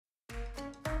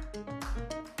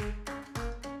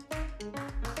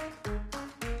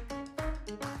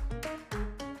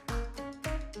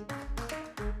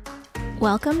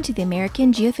Welcome to the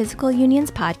American Geophysical Union's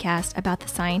podcast about the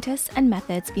scientists and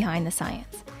methods behind the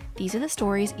science. These are the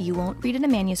stories you won't read in a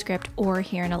manuscript or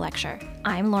hear in a lecture.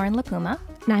 I'm Lauren LaPuma.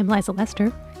 And I'm Liza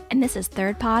Lester. And this is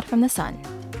Third Pod from the Sun.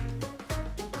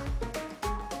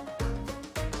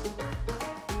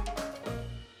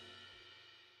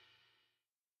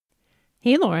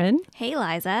 Hey, Lauren. Hey,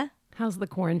 Liza. How's the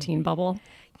quarantine bubble?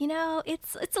 You know,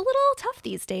 it's a little tough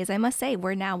these days, I must say.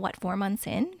 We're now, 4 months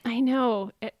in? I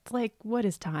know. It's like, what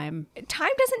is time?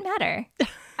 Time doesn't matter.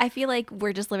 I feel like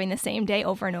we're just living the same day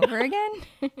over and over again.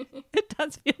 It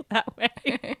does feel that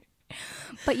way.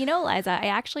 But you know, Liza, I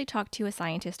actually talked to a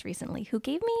scientist recently who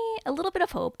gave me a little bit of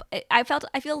hope. I feel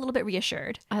a little bit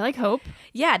reassured. I like hope.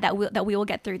 Yeah, that we will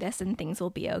get through this and things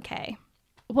will be okay.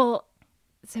 Well,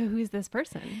 so who's this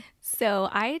person? So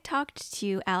I talked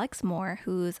to Alex Moore,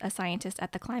 who's a scientist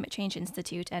at the Climate Change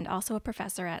Institute and also a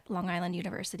professor at Long Island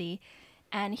University.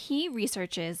 And he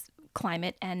researches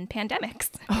climate and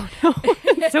pandemics. Oh,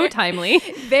 no. So timely.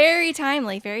 Very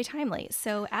timely, very timely.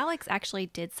 So Alex actually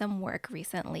did some work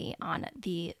recently on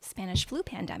the Spanish flu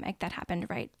pandemic that happened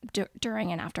right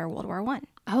during and after World War I.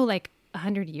 Oh, like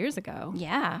 100 years ago.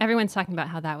 Yeah. Everyone's talking about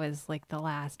how that was like the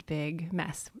last big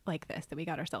mess like this that we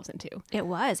got ourselves into. It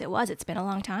was. It's been a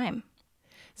long time.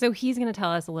 So he's going to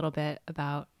tell us a little bit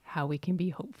about how we can be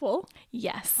hopeful.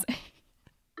 Yes.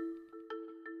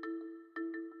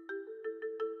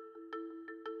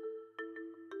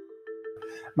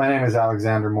 My name is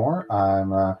Alexander Moore.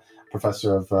 I'm a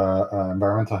professor of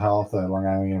environmental health at Long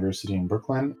Island University in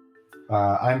Brooklyn.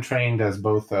 I'm trained as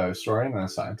both a historian and a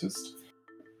scientist.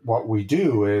 What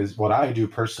I do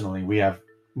personally, we have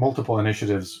multiple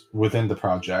initiatives within the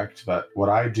project, but what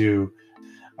I do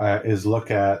is look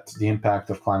at the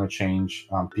impact of climate change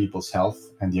on people's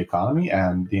health and the economy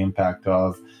and the impact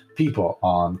of people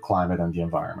on climate and the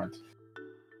environment.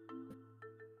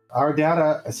 Our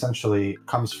data essentially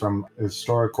comes from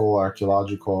historical,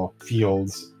 archaeological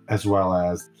fields as well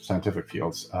as scientific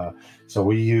fields. So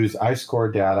we use ice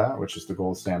core data, which is the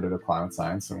gold standard of climate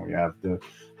science, and we have the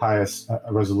highest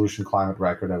resolution climate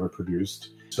record ever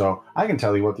produced. So I can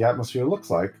tell you what the atmosphere looks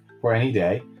like for any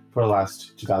day for the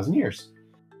last 2,000 years.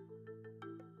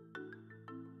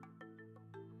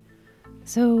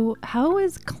 So how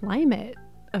is climate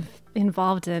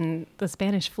involved in the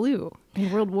Spanish flu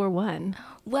in World War I?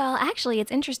 Well, actually,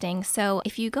 it's interesting. So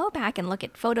if you go back and look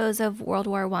at photos of World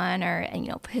War I or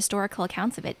historical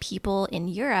accounts of it, people in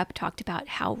Europe talked about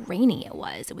how rainy it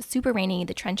was. It was super rainy,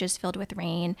 the trenches filled with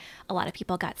rain. A lot of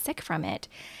people got sick from it.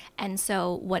 And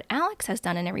so what Alex has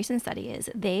done in a recent study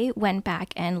is they went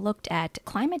back and looked at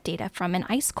climate data from an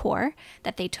ice core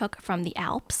that they took from the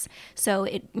Alps. So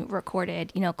it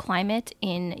recorded, climate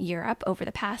in Europe over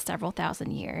the past several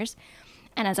thousand years.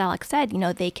 And as Alex said,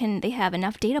 they have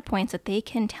enough data points that they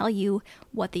can tell you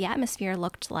what the atmosphere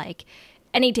looked like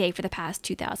any day for the past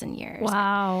 2,000 years.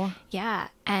 Wow. Yeah.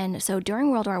 And so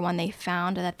during World War I, they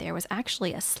found that there was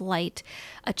actually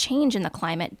a change in the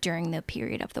climate during the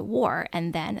period of the war.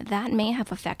 And then that may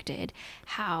have affected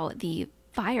how the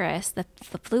virus, the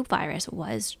flu virus,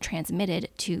 was transmitted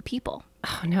to people.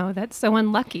 Oh, no, that's so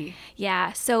unlucky.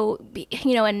 Yeah. So,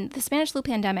 in the Spanish flu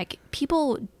pandemic,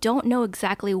 people don't know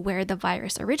exactly where the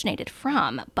virus originated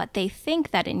from, but they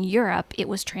think that in Europe, it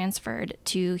was transferred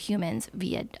to humans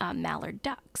via mallard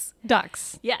ducks.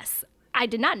 Ducks. Yes. I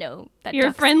did not know that Your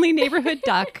ducks... friendly neighborhood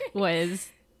duck was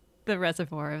the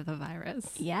reservoir of the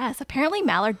virus. Yes. Apparently,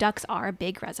 mallard ducks are a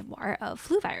big reservoir of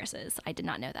flu viruses. I did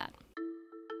not know that.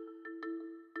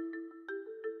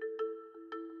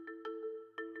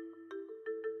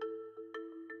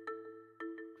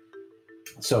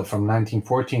 So from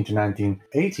 1914 to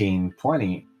 1918,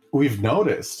 20, we've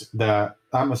noticed that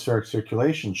atmospheric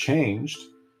circulation changed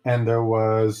and there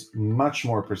was much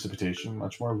more precipitation,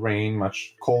 much more rain,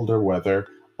 much colder weather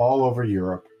all over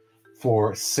Europe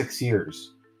for 6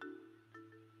 years.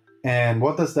 And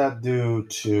what does that do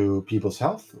to people's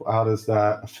health? How does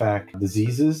that affect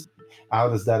diseases? How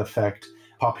does that affect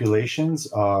populations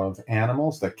of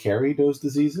animals that carry those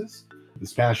diseases? The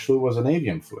Spanish flu was an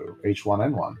avian flu,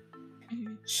 H1N1.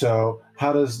 So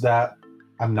how does that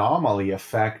anomaly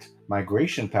affect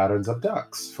migration patterns of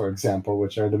ducks, for example,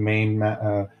 which are the main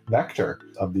vector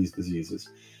of these diseases?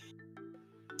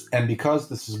 And because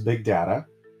this is big data,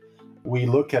 we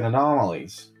look at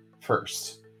anomalies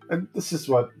first. And this is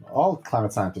what all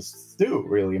climate scientists do,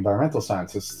 really. Environmental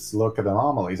scientists look at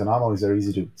anomalies. Anomalies are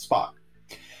easy to spot.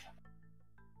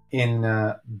 In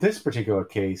this particular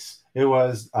case, it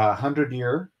was a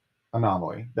 100-year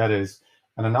anomaly. That is,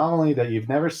 an anomaly that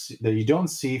you don't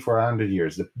see for 100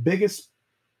 years. The biggest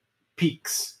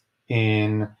peaks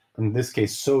in this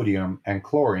case, sodium and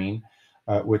chlorine,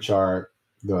 which are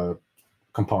the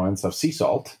components of sea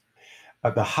salt.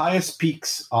 The highest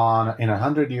peaks in a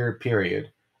 100-year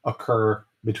period occur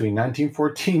between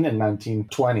 1914 and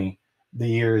 1920, the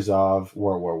years of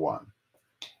World War One.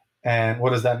 And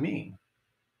what does that mean?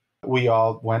 We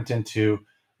all went into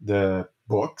the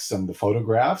books and the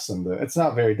photographs, and it's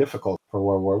not very difficult for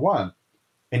World War One.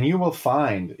 And you will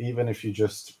find, even if you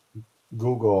just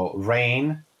Google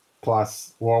rain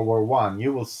plus World War One,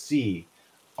 you will see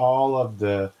all of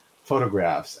the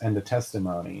photographs and the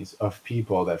testimonies of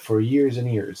people that for years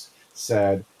and years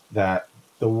said that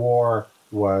the war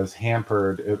was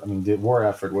hampered. I mean, the war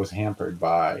effort was hampered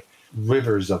by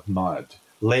rivers of mud,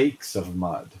 lakes of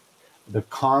mud, the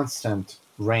constant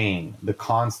rain, the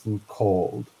constant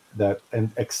cold that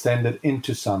extended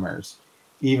into summers,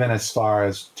 even as far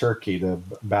as Turkey, the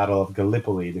Battle of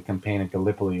Gallipoli, the campaign at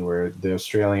Gallipoli, where the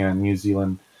Australian and New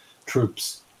Zealand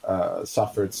troops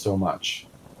suffered so much.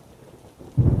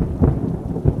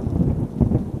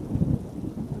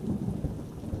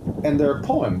 And there are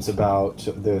poems about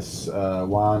this,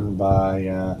 one by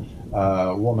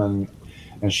a woman,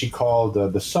 and she called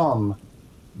the Somme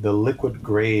the liquid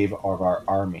grave of our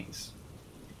armies,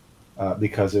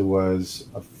 because it was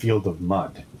a field of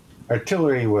mud.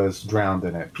 Artillery was drowned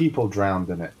in it, people drowned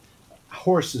in it,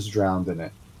 horses drowned in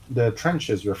it. The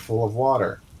trenches were full of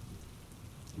water.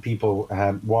 People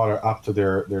had water up to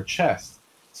their chest.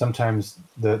 Sometimes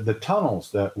the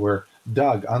tunnels that were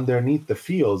dug underneath the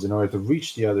fields in order to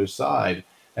reach the other side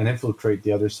and infiltrate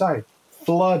the other side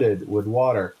flooded with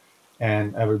water,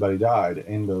 and everybody died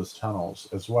in those tunnels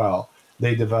as well.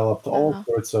 They developed all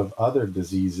sorts of other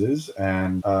diseases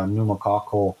and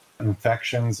pneumococcal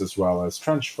infections, as well as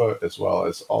trench foot, as well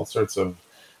as all sorts of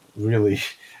really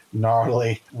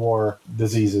gnarly war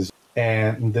diseases.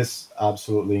 And this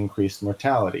absolutely increased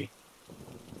mortality.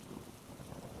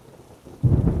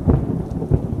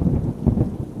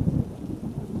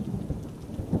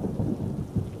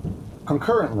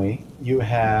 Concurrently, you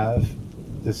have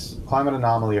this climate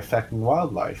anomaly affecting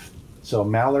wildlife. So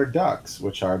mallard ducks,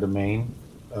 which are the main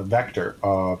vector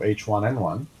of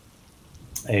H1N1,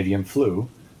 avian flu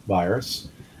virus,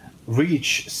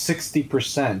 reach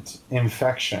 60%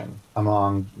 infection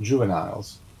among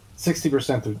juveniles.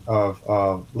 60%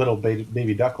 of little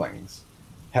baby ducklings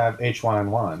have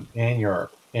H1N1 in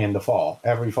Europe in the fall,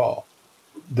 every fall.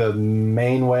 The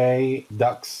main way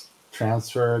ducks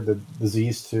transfer the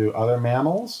disease to other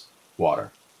mammals,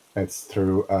 water. It's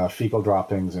through fecal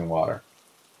droppings in water.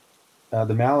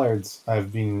 The mallards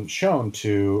have been shown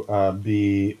to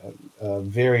be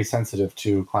very sensitive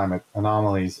to climate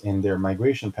anomalies in their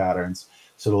migration patterns.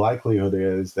 So the likelihood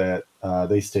is that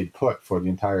they stayed put for the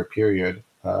entire period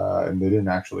and they didn't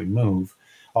actually move.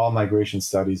 All migration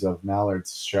studies of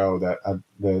mallards show that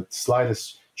the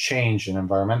slightest change in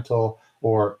environmental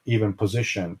or even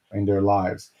position in their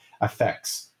lives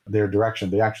affects their direction.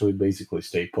 They actually basically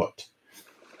stay put.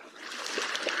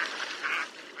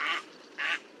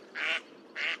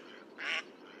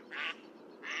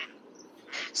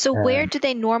 So where do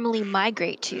they normally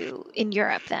migrate to in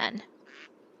Europe then?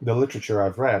 The literature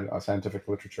I've read, scientific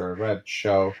literature I've read,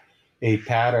 show a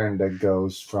pattern that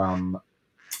goes from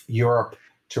Europe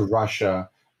to Russia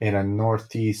in a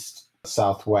northeast,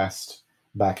 southwest,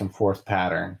 back and forth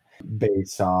pattern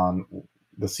based on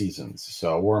the seasons.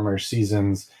 So warmer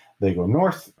seasons, they go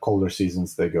north, colder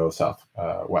seasons, they go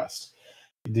southwest.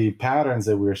 The patterns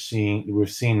that we've seen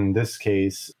in this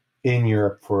case in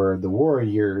Europe for the war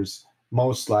years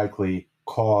most likely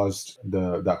caused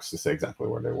the ducks to stay exactly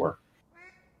where they were.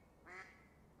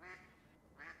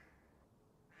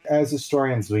 As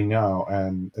historians, we know,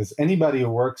 and as anybody who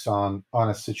works on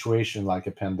a situation like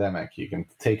a pandemic, you can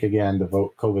take again the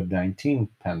COVID-19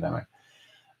 pandemic.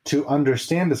 To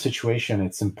understand the situation,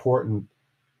 it's important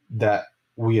that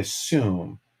we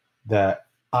assume that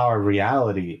our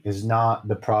reality is not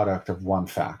the product of one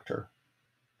factor.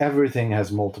 Everything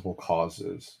has multiple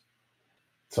causes.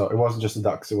 So it wasn't just the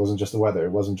ducks, it wasn't just the weather,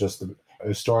 it wasn't just the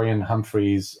historian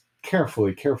Humphreys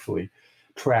carefully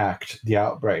tracked the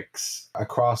outbreaks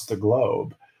across the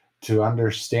globe to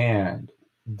understand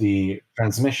the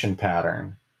transmission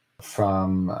pattern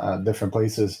from different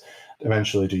places,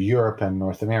 eventually to Europe and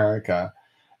North America.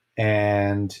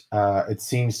 And it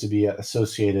seems to be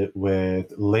associated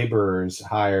with laborers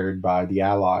hired by the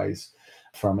Allies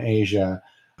from Asia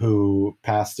who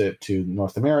passed it to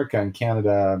North America and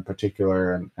Canada in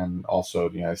particular, and also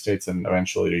the United States and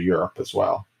eventually to Europe as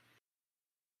well.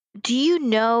 Do you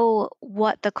know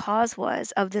what the cause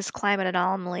was of this climate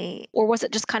anomaly? Or was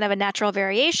it just kind of a natural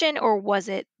variation, or was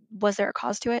there a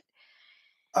cause to it?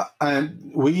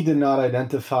 And we did not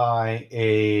identify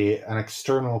an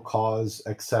external cause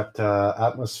except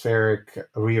atmospheric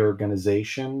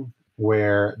reorganization,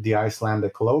 where the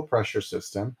Icelandic low pressure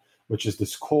system, which is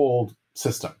this cold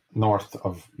system north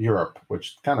of Europe,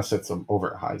 which kind of sits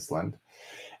over Iceland,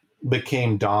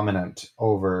 became dominant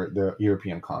over the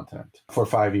European continent for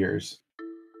 5 years.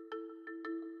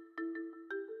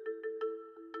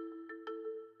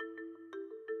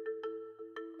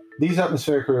 These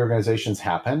atmospheric reorganizations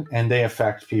happen, and they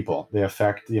affect people. They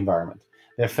affect the environment.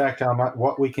 They affect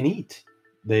what we can eat.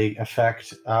 They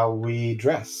affect how we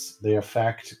dress. They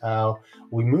affect how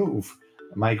we move,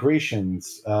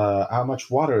 migrations, how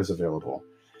much water is available,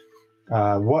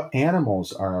 what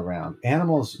animals are around.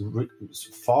 Animals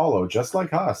follow, just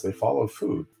like us, they follow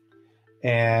food.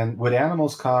 And with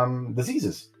animals come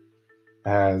diseases,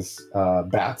 as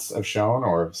bats have shown,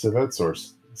 or civets, or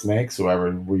snakes,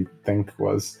 whoever we think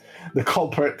was the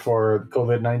culprit for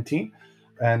COVID-19.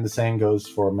 And the same goes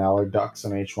for mallard ducks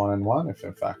and H1N1, if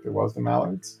in fact it was the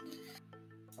mallards.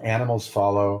 Animals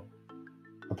follow,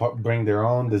 bring their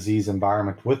own disease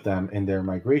environment with them in their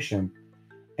migration,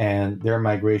 and their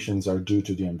migrations are due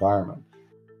to the environment.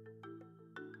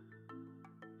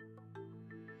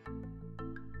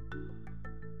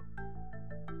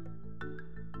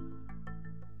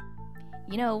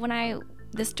 You know,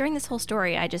 during this whole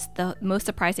story, the most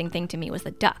surprising thing to me was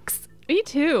the ducks. Me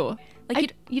too.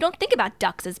 Like, you don't think about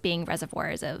ducks as being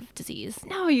reservoirs of disease.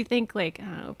 No, you think like, I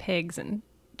don't know, pigs and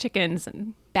chickens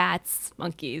and Bats.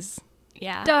 monkeys.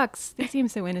 Yeah. Ducks, they seem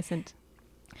so innocent.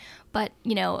 But,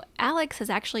 you know, Alex has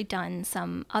actually done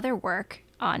some other work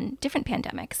on different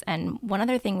pandemics. And one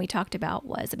other thing we talked about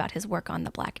was about his work on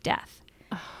the Black Death.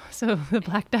 So the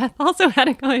Black Death also had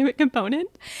a climate component?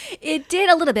 It did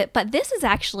a little bit, but this is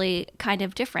actually kind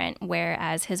of different,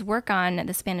 whereas his work on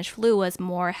the Spanish flu was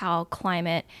more how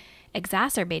climate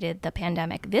exacerbated the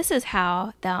pandemic. This is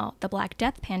how the Black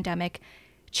Death pandemic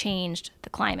changed the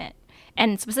climate,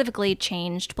 and specifically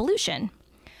changed pollution.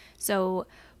 So...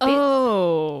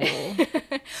 Oh.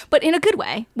 But in a good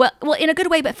way. Well, in a good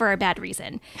way, but for a bad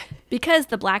reason. Because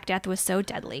the Black Death was so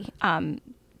deadly,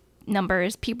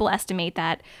 people estimate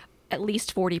that at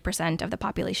least 40% of the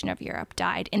population of Europe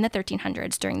died in the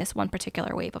 1300s during this one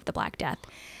particular wave of the Black Death.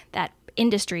 That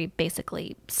industry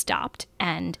basically stopped,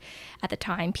 and at the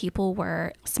time people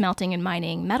were smelting and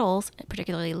mining metals,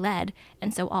 particularly lead,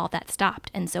 and so all that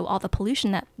stopped. And so all the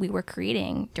pollution that we were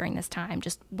creating during this time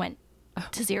just went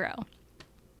to zero.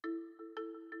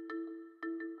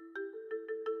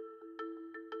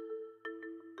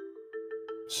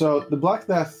 So the Black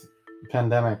Death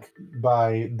pandemic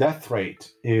by death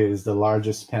rate is the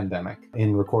largest pandemic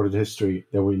in recorded history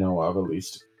that we know of, at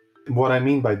least. What I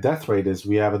mean by death rate is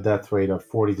we have a death rate of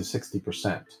 40 to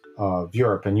 60% of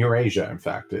Europe and Eurasia. In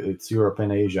fact, it's Europe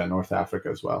and Asia, North Africa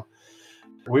as well.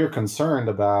 We're concerned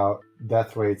about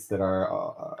death rates that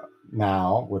are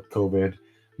now with COVID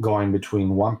going between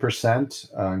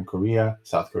 1% in Korea,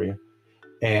 South Korea,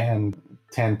 and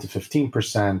 10 to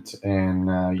 15%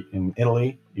 in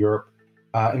Italy, Europe.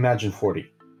 Imagine 40,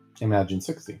 imagine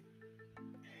 60.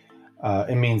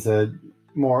 It means that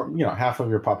half of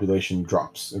your population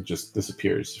drops. It just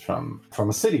disappears from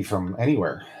a city, from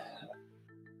anywhere.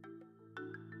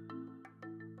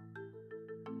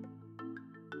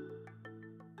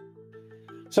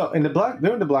 So during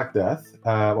the Black Death,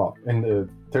 in the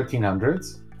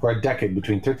 1300s, for a decade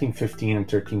between 1315 and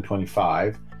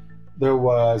 1325, there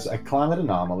was a climate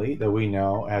anomaly that we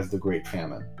know as the Great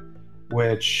Famine,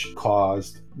 which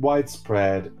caused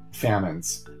widespread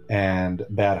famines and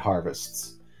bad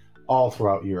harvests all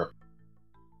throughout Europe.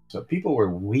 So people were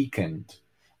weakened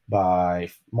by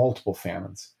multiple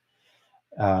famines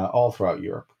all throughout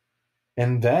Europe.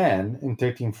 And then in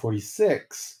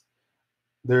 1346,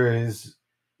 there is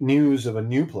news of a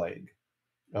new plague,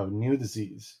 of a new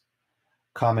disease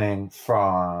coming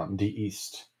from the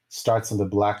east. Starts in the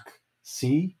Black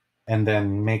Sea and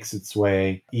then makes its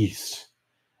way east.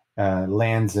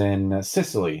 Lands in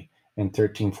Sicily in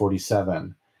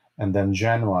 1347, and then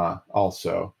Genoa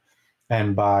also.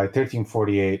 And by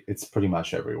 1348, it's pretty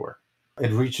much everywhere.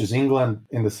 It reaches England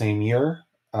in the same year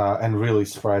and really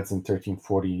spreads in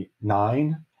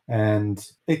 1349,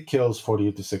 and it kills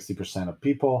 40 to 60% of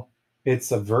people.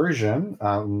 It's a version,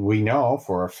 we know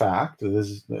for a fact,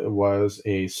 this was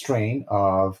a strain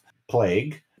of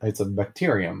plague. It's a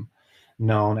bacterium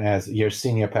known as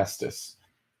Yersinia pestis,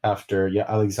 after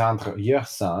Alexandre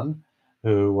Yersin,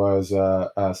 who was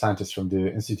a scientist from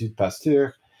the Institut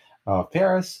Pasteur of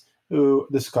Paris, who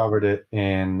discovered it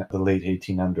in the late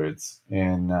 1800s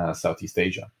in Southeast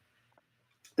Asia.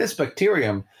 This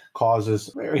bacterium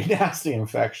causes very nasty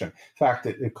infection. In fact,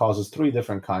 it causes 3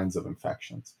 different kinds of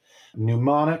infections: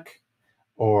 pneumonic,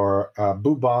 or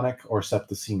bubonic, or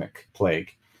septicemic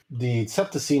plague. The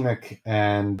septicemic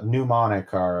and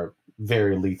pneumonic are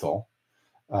very lethal,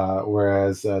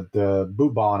 whereas the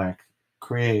bubonic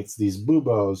creates these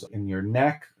buboes in your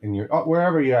neck,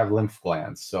 wherever you have lymph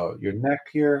glands. So your neck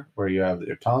here, where you have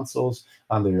your tonsils,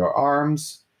 under your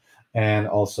arms, and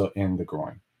also in the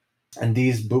groin. And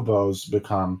these buboes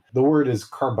become, the word is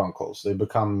carbuncles. They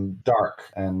become dark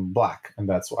and black, and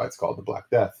that's why it's called the Black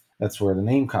Death. That's where the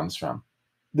name comes from.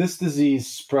 This disease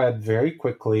spread very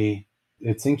quickly.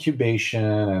 Its incubation,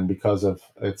 and because of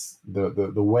its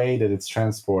the way that it's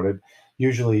transported,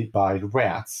 usually by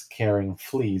rats carrying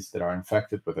fleas that are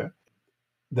infected with it.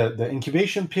 The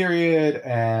incubation period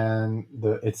and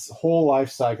its whole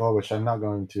life cycle, which I'm not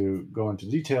going to go into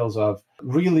details of,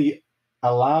 really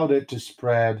allowed it to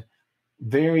spread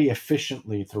very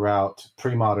efficiently throughout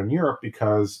pre-modern Europe,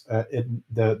 because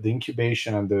the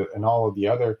incubation and all of the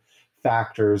other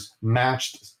factors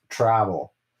matched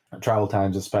travel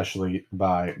times, especially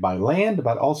by land,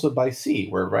 but also by sea,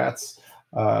 where rats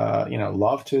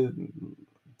love to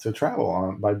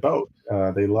travel by boat.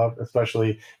 They love,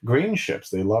 especially grain ships.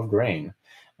 They love grain,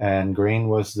 and grain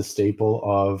was the staple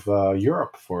of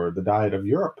Europe, for the diet of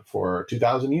Europe for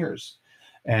 2,000 years.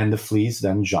 And the fleas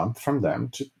then jumped from them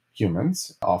to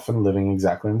humans, often living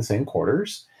exactly in the same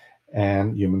quarters,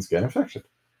 and humans get infected.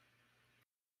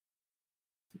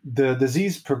 The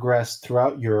disease progressed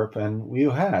throughout Europe, and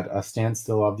you had a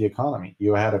standstill of the economy.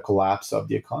 You had a collapse of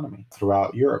the economy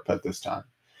throughout Europe at this time.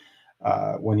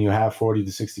 When you have 40 to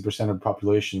 60% of the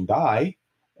population die,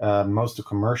 most of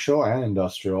commercial and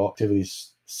industrial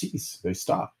activities cease. They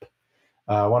stop.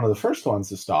 One of the first ones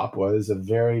to stop was a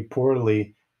very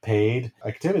poorly paid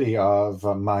activity of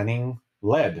mining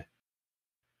lead.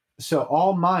 So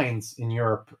all mines in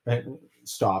Europe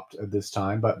stopped at this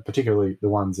time, but particularly the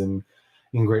ones in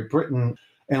Great Britain.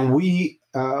 And we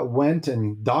went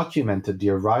and documented the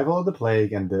arrival of the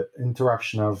plague and the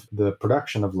interruption of the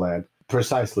production of lead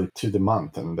precisely to the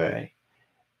month and day.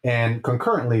 And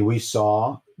concurrently, we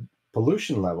saw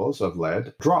pollution levels of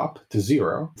lead drop to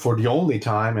zero for the only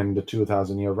time in the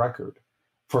 2,000-year record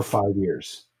for 5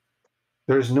 years.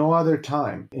 There's no other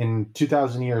time in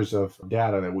 2,000 years of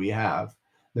data that we have.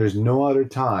 There's no other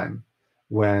time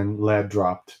when lead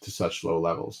dropped to such low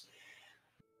levels.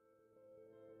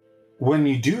 When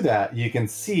you do that, you can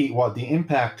see what the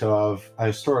impact of a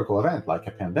historical event like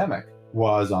a pandemic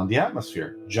was on the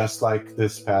atmosphere. Just like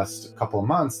this past couple of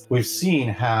months, we've seen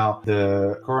how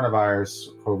the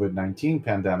coronavirus COVID-19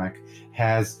 pandemic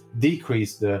has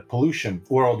decreased the pollution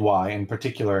worldwide, in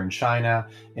particular in China,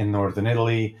 in northern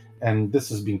Italy. And this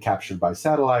has been captured by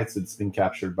satellites. It's been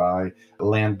captured by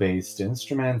land-based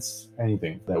instruments,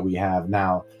 anything that we have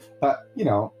now. But,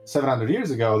 700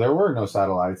 years ago, there were no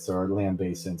satellites or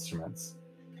land-based instruments.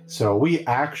 So we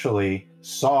actually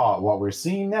saw what we're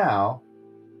seeing now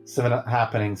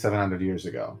happening 700 years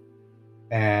ago.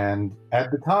 And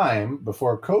at the time,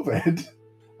 before COVID,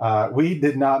 we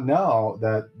did not know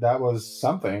that was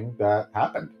something that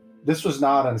happened. This was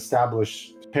not an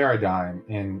established paradigm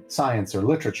in science or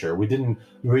literature. We didn't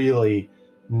really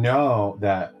know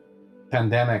that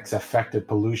pandemics affected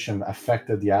pollution,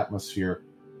 affected the atmosphere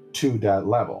to that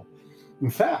level. In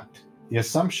fact, the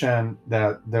assumption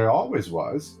that there always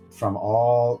was from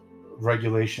all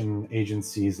regulation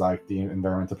agencies like the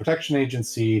Environmental Protection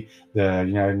Agency, the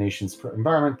United Nations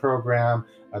Environment Program,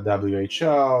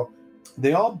 WHO,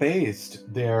 they all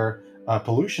based their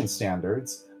pollution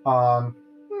standards on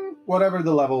whatever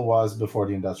the level was before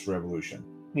the Industrial Revolution,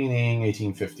 meaning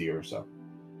 1850 or so.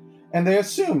 And they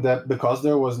assumed that because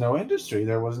there was no industry,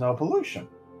 there was no pollution.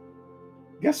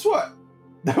 Guess what?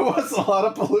 There was a lot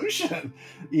of pollution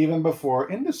even before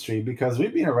industry, because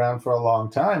we've been around for a long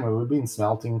time and we've been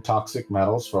smelting toxic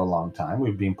metals for a long time.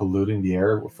 We've been polluting the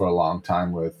air for a long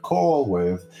time with coal,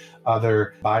 with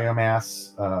other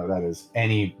biomass, that is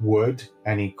any wood,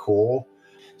 any coal.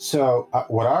 So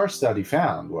what our study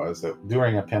found was that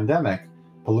during a pandemic,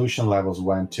 pollution levels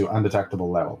went to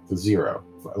undetectable levels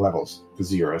to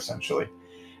zero, essentially.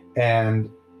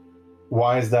 And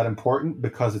why is that important?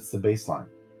 Because it's the baseline.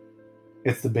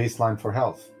 It's the baseline for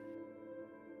health.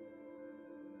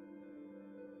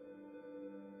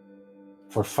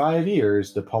 For 5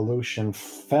 years, the pollution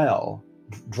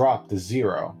dropped to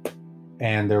zero,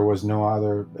 and there was no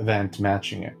other event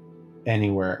matching it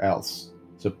anywhere else.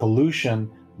 So pollution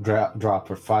dropped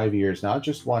for 5 years, not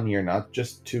just 1 year, not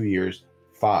just 2 years,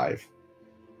 5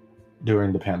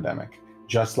 during the pandemic,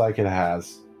 just like it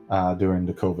has during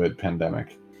the COVID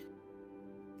pandemic.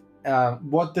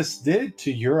 What this did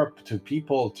to Europe, to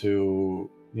people, to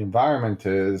the environment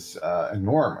is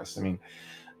enormous. I mean,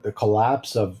 the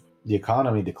collapse of the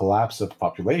economy, the collapse of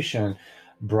population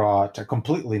brought a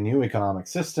completely new economic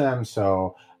system.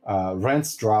 So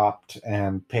rents dropped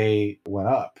and pay went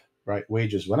up, right?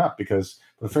 Wages went up because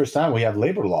for the first time we have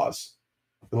labor laws.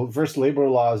 The first labor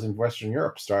laws in Western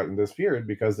Europe start in this period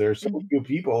because there are so few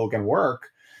people who can work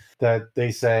that they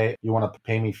say, you want to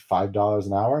pay me $5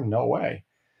 an hour? No way.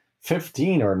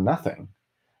 15 or nothing.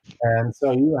 And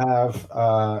so you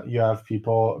have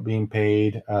people being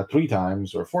paid 3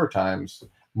 times or 4 times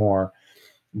more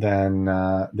than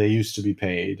they used to be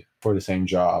paid for the same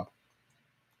job,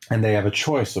 and they have a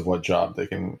choice of what job they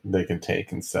can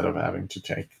take instead of having to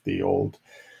take the old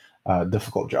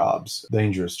difficult jobs,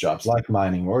 dangerous jobs like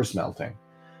mining or smelting.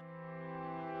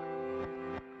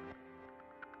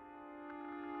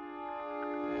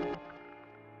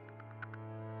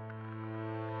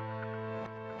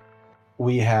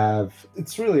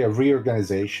 It's really a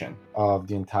reorganization of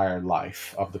the entire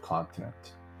life of the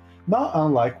continent, not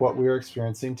unlike what we are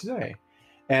experiencing today.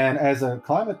 And as a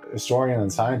climate historian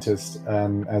and scientist,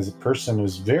 and as a person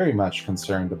who's very much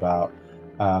concerned about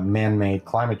man-made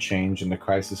climate change and the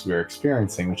crisis we're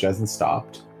experiencing, which hasn't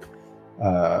stopped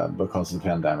because of the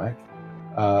pandemic,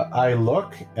 I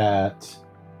look at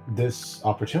this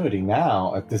opportunity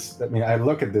now, I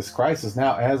look at this crisis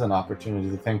now as an opportunity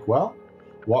to think, well,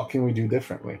 what can we do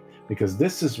differently? Because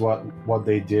this is what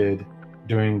they did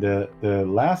during the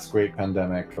last great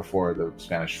pandemic before the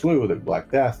Spanish flu, the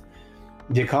Black Death.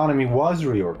 The economy was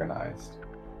reorganized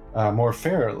more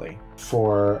fairly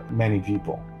for many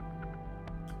people.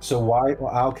 So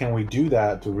how can we do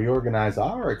that to reorganize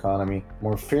our economy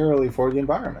more fairly for the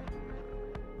environment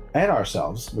and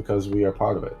ourselves, because we are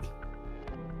part of it?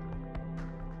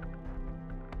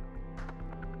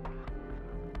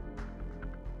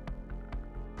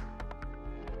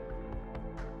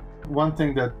 One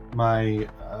thing that my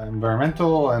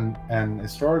environmental and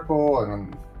historical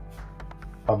and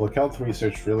public health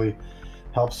research really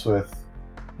helps with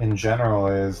in general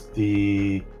is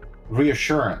the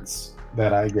reassurance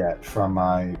that I get from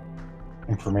my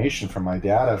information, from my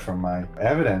data, from my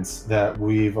evidence that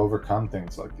we've overcome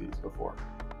things like these before,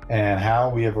 and how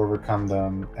we have overcome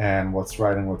them, and what's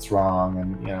right and what's wrong.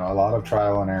 And a lot of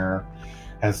trial and error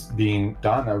has been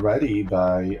done already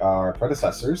by our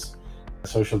predecessors.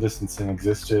 Social distancing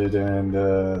existed in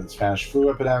the Spanish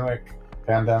flu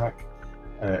pandemic.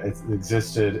 It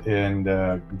existed in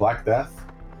the Black Death.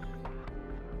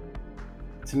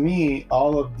 To me,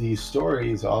 all of these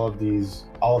stories, all of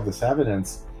this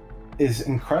evidence is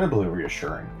incredibly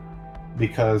reassuring,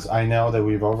 because I know that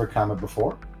we've overcome it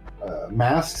before.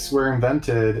 Masks were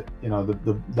invented,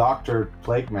 the doctor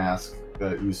plague mask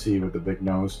that you see with the big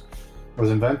nose was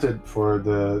invented for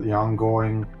the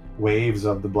ongoing waves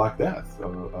of the Black Death,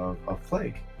 of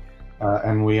plague.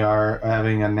 And we are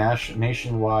having a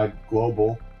nationwide,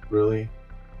 global, really,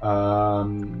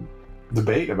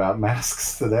 debate about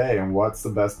masks today and what's the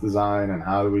best design and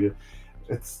how do we do.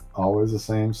 It's always the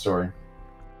same story.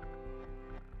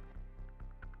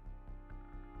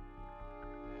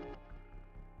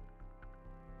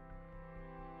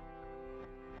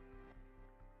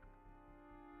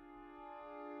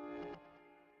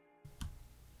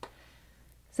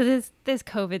 So this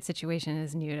COVID situation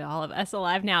is new to all of us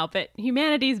alive now, but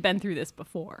humanity's been through this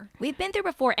before. We've been through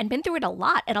before and been through it a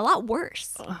lot, and a lot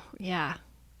worse. Oh, yeah.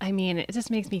 I mean, it just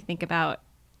makes me think about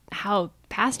how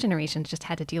past generations just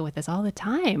had to deal with this all the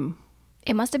time.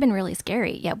 It must have been really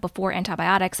scary. Yeah, before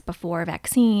antibiotics, before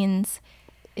vaccines.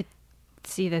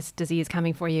 See this disease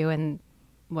coming for you, and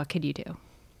what could you do?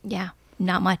 Yeah,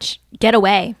 not much. Get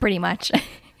away, pretty much.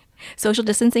 Social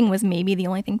distancing was maybe the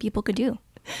only thing people could do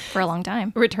for a long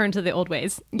time. Return to the old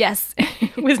ways. Yes.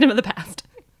 Wisdom of the past.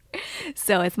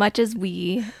 So as much as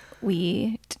we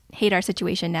hate our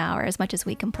situation now, or as much as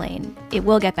we complain, it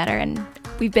will get better, and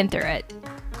we've been through it.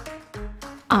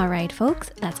 All right,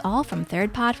 folks, that's all from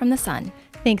Third Pod from the Sun.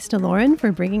 Thanks to Lauren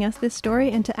for bringing us this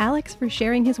story, and to Alex for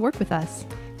sharing his work with us.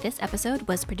 This episode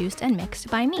was produced and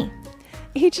mixed by me.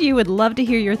 HU would love to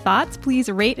hear your thoughts. Please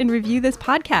rate and review this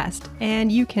podcast.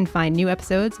 And you can find new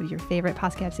episodes of your favorite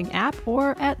podcasting app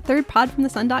or at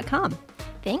thirdpodfromthesun.com.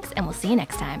 Thanks, and we'll see you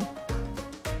next time.